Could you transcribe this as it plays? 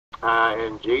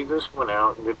And Jesus went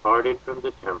out and departed from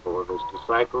the temple, and his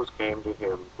disciples came to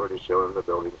him for to show him the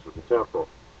buildings of the temple.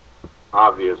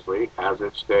 Obviously, as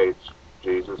it states,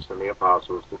 Jesus and the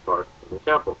apostles depart from the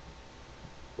temple.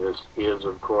 This is,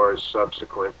 of course,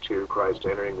 subsequent to Christ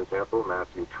entering the temple,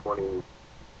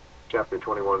 chapter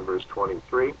 21, verse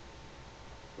 23.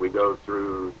 We go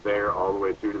through there all the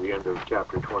way through to the end of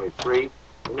chapter 23.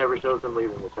 It never shows them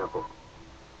leaving the temple.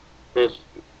 This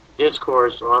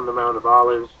discourse on the Mount of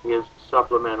Olives is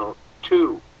supplemental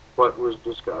to what was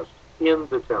discussed in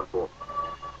the temple.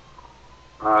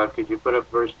 Could you put up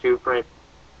verse 2, Frank?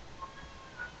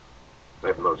 I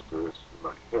have most of this in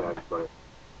my head, but...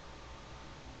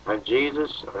 And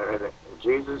Jesus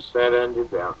said unto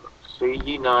them, See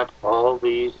ye not all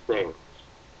these things?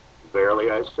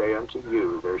 Verily I say unto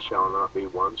you, there shall not be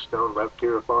one stone left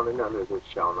here upon another that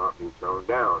shall not be thrown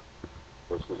down.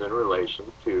 This is in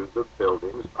relation to the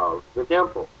buildings of the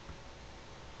temple.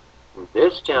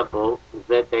 This temple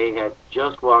that they had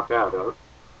just walked out of,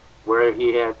 where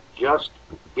he had just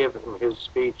given his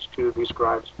speech to the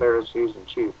scribes, Pharisees, and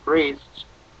chief priests,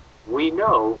 we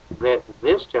know that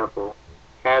this temple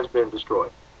has been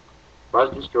destroyed.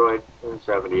 Was destroyed in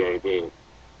 70 A.D.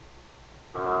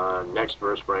 Next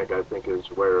verse, Frank, I think is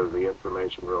where the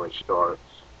information really starts.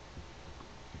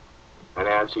 And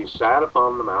as he sat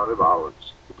upon the Mount of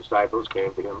Olives, the disciples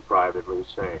came to him privately,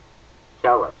 saying,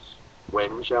 Tell us,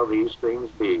 when shall these things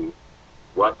be?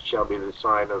 What shall be the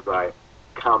sign of thy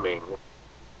coming,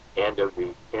 and of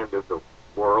the end of the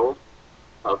world?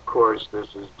 Of course,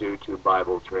 this is due to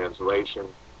Bible translation.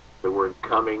 The word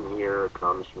coming here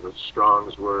comes from the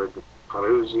Strong's word,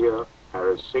 parousia,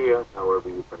 however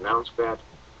you pronounce that.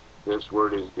 This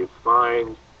word is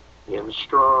defined in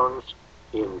Strong's,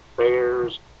 in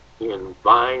Thayer's, in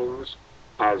Vine's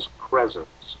as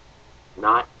presence.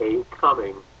 Not a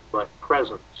coming, but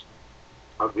presence.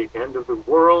 Of the end of the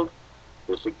world,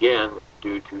 this again,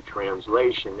 due to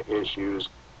translation issues,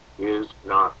 is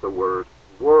not the word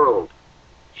world.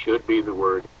 Should be the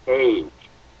word age.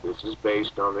 This is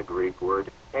based on the Greek word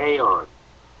aeon.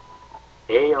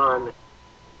 Aeon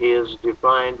is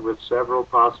defined with several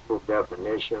possible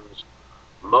definitions,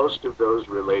 most of those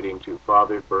relating to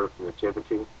fathered birth,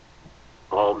 nativity,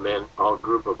 all men, all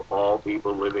group of all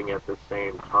people living at the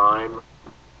same time.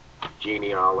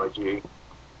 Genealogy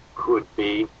could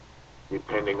be,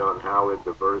 depending on how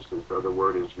the verses or the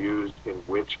word is used in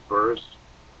which verse.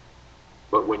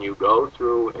 But when you go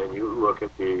through and you look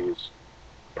at these,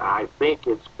 I think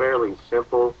it's fairly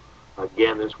simple.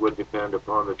 Again, this would depend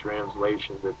upon the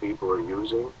translation that people are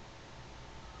using.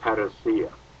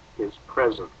 Parousia is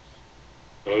presence.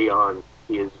 Aeon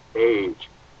is age.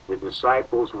 The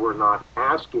disciples were not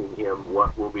asking him,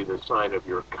 what will be the sign of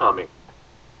your coming?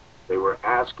 They were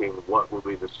asking, what will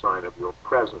be the sign of your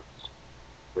presence?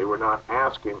 They were not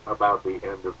asking about the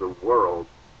end of the world,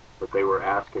 but they were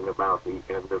asking about the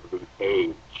end of the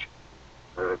age.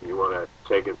 If you want to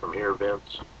take it from here,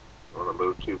 Vince, I want to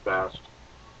move too fast.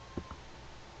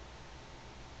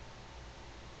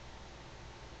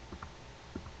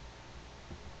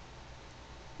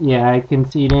 Yeah, I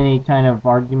concede any kind of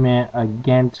argument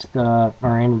against or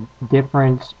any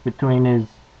difference between his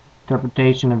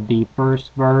interpretation of the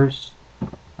first verse.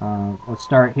 Let's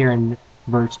start here in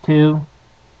verse 2.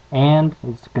 And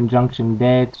it's conjunction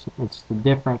de. It's the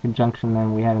different conjunction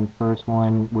than we had in the first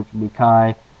one, which would be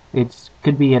kai. It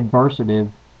could be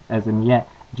adversative, as in yet.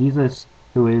 Jesus,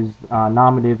 who is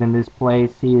nominative in this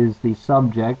place, he is the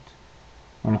subject,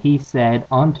 and he said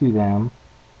unto them,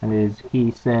 that is,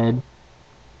 he said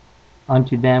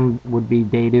unto them would be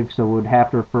dative, so it would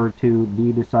have to refer to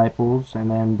the disciples, and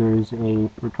then there's a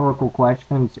rhetorical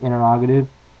question, it's interrogative.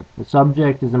 The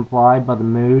subject is implied by the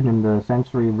mood and the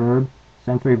sensory verb.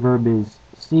 Sensory verb is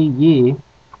see ye,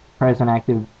 present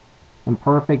active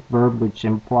imperfect verb, which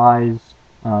implies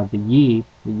the ye.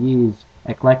 The ye is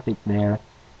eclectic there.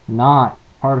 Not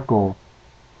particle.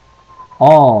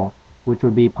 All, which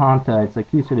would be panta, it's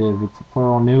accusative, it's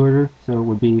plural neuter, so it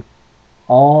would be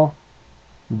all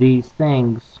these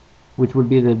things, which would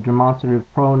be the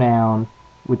demonstrative pronoun,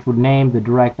 which would name the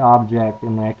direct object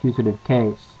in the accusative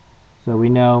case. So we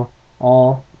know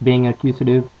all being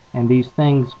accusative, and these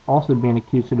things also being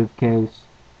accusative case.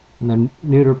 In the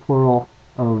neuter plural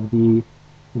of the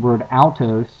word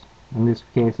autos, in this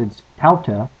case it's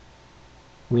tauta,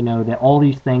 we know that all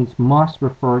these things must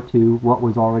refer to what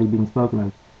was already being spoken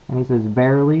of. And he says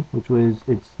verily,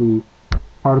 it's the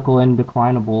particle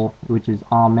indeclinable, which is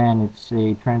amen. It's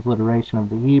a transliteration of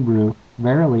the Hebrew.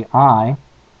 Verily I,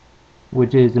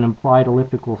 which is an implied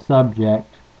elliptical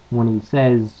subject when he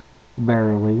says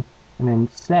verily, and then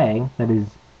say, that is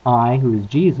I, who is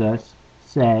Jesus,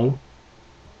 say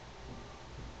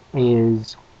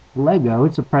is Lego.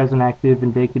 It's a present active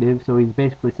indicative, so he's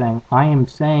basically saying, I am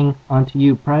saying unto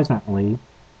you presently.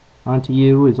 Unto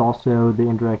you is also the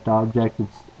indirect object.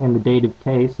 It's in the dative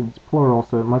case. It's plural,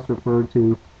 so it must refer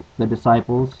to the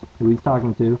disciples who he's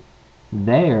talking to.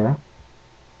 There,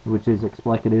 which is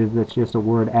explicative, that's just a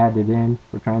word added in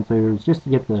for translators, just to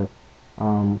get the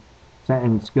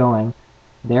sentence going.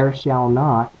 There shall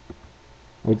not.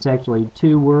 It's actually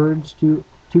two words, two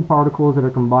particles that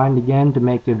are combined again to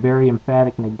make a very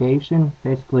emphatic negation.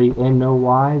 Basically, in no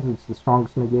wise, it's the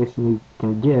strongest negation you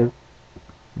can give.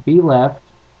 Be left.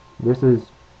 This is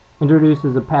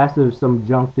introduces a passive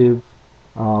subjunctive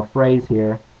phrase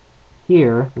here.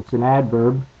 Here, it's an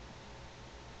adverb.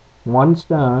 One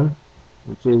stone,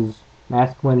 which is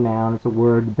masculine noun, it's a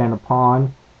word bent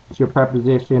upon. It's your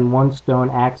preposition. One stone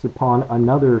acts upon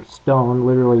another stone.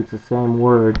 Literally, it's the same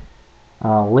word,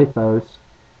 lithos.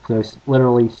 So it's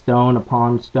literally stone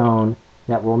upon stone.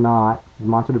 That will not.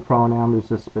 Demonstrative pronoun,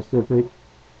 there's a specific.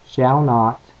 Shall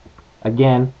not.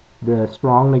 Again, the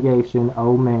strong negation,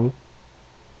 o may,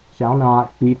 shall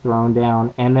not be thrown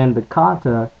down. And then the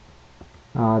kata,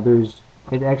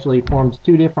 it actually forms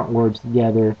two different words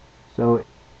together. So it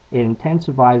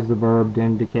intensifies the verb to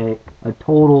indicate a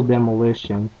total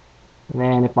demolition. And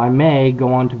then, if I may,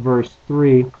 go on to verse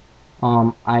 3.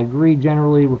 I agree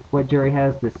generally with what Jerry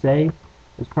has to say.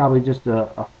 There's probably just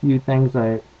a few things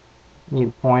I need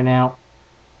to point out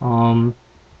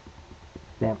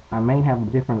that I may have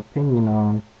a different opinion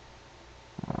on.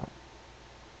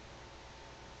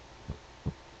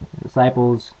 The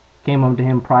disciples came unto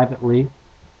him privately,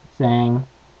 saying,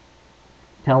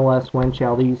 Tell us, when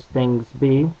shall these things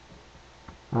be?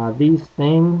 These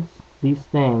things,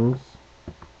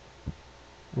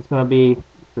 it's going to be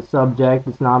the subject,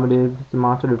 it's nominative, it's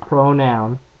demonstrative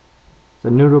pronoun, it's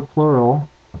a neuter plural,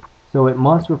 so it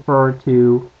must refer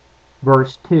to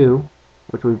verse 2,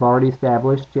 which we've already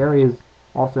established. Jerry has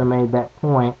also made that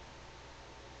point.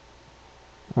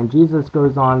 And Jesus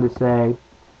goes on to say,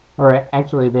 or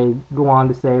actually they go on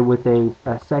to say with a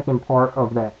second part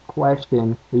of that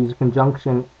question, they use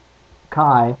conjunction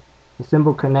kai, the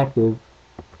symbol connective.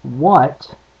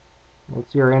 What,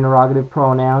 it's your interrogative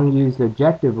pronoun used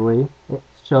adjectively. It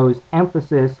shows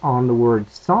emphasis on the word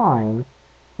sign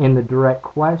in the direct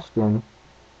question,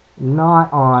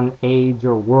 not on age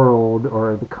or world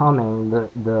or the coming.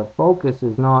 The focus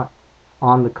is not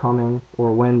on the coming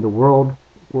or when the world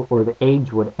or the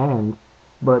age would end,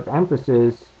 but the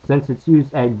emphasis, since it's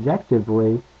used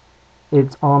adjectively,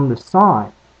 it's on the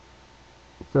sign.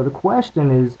 So the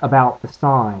question is about the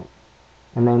sign.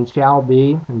 And then shall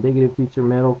be, indicative future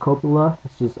middle, copula,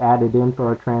 it's just added in for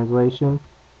our translation.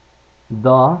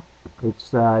 The,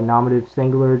 it's nominative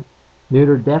singular,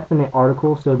 neuter definite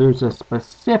article, so there's a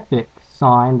specific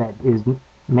sign that is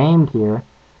named here.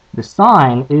 The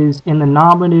sign is in the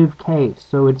nominative case,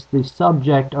 so it's the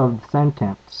subject of the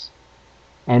sentence.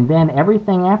 And then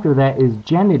everything after that is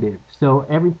genitive, so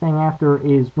everything after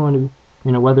is going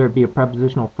to, whether it be a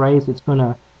prepositional phrase, it's going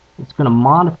to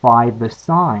modify the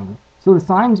sign. So the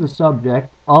sign's the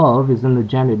subject, of is in the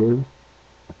genitive.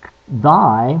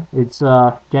 Thy, it's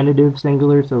genitive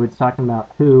singular, so it's talking about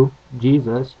who,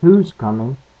 Jesus, who's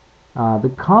coming.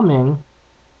 The coming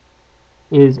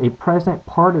is a present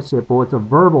participle, it's a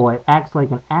verbal, it acts like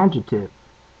an adjective.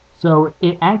 So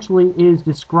it actually is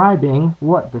describing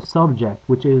what? The subject,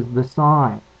 which is the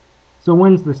sign. So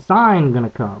when's the sign going to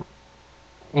come?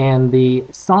 And the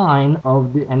sign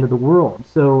of the end of the world.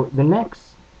 So the next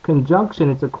conjunction,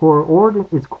 it's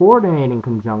coordinating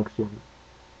conjunction,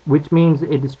 which means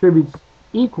it distributes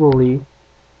equally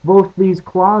both these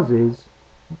clauses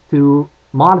to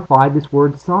modify this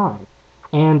word sign.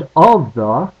 And of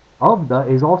the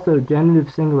is also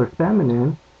genitive singular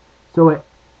feminine, so it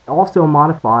also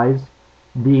modifies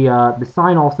the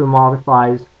sign also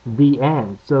modifies the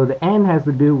end. So the end has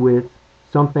to do with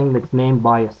something that's named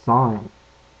by a sign.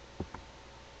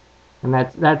 And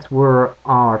that's where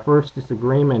our first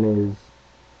disagreement is.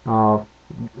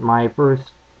 My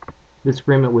first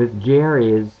disagreement with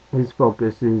Jerry is his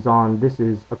focus is on, this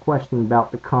is a question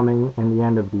about the coming and the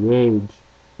end of the age.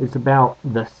 It's about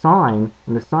the sign,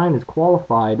 and the sign is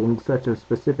qualified in such a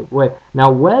specific way.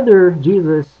 Now, whether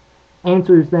Jesus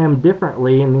answers them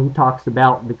differently, and he talks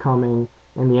about the coming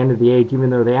and the end of the age, even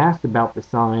though they asked about the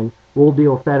sign, we'll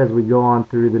deal with that as we go on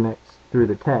through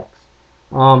the text.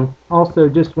 Also,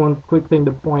 just one quick thing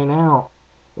to point out,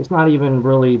 it's not even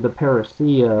really the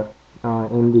parousia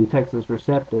in the Textus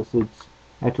Receptus, it's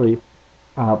actually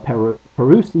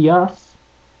parousias,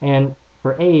 and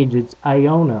for age it's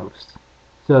ionos.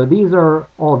 So these are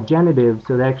all genitives,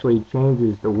 so it actually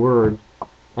changes the word.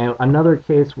 And another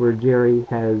case where Jerry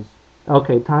has...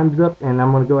 Okay, time's up, and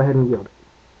I'm going to go ahead and yield it.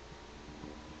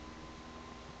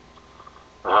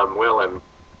 Well, I'm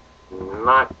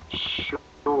not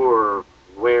sure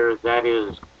where that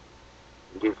is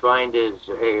defined as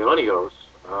aeonios.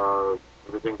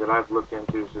 Everything that I've looked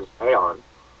into says aeon,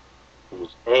 which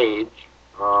is age.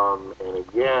 And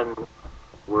again,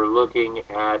 we're looking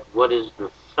at what is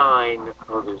the sign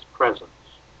of his presence.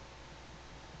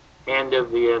 End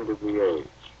of the age.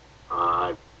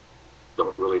 I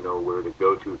don't really know where to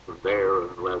go to from there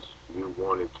unless you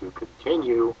wanted to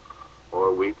continue,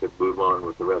 or we could move on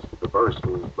with the rest of the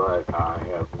verses, but I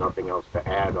have nothing else to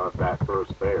add on that verse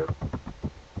there.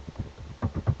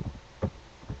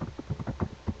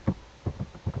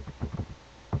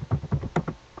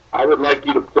 I would like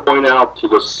you to point out to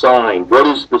the sign. What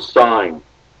is the sign?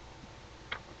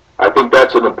 I think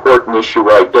that's an important issue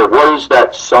right there. What is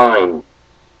that sign?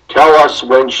 Tell us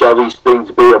when shall these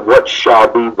things be, and what shall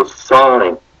be the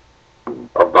sign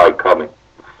of thy coming.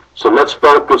 So let's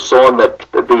focus on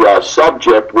the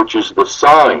subject, which is the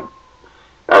sign.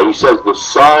 He says the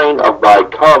sign of thy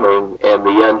coming and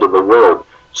the end of the world.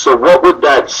 So what would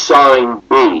that sign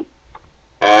be?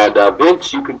 And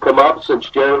Vince, you can come up since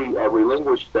Jerry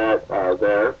relinquished that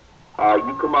there.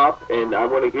 You come up, and I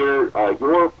want to hear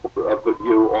your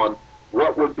view on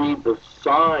what would be the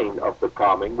sign of the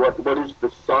coming. What is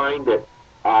the sign that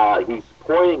he's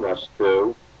pointing us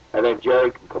to? And then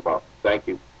Jerry can come up. Thank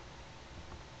you.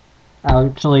 I'll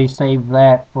actually save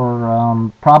that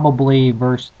for probably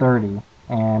verse 30,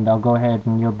 and I'll go ahead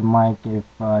and yield the mic if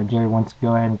Jerry wants to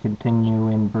go ahead and continue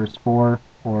in verse 4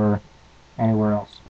 or anywhere else.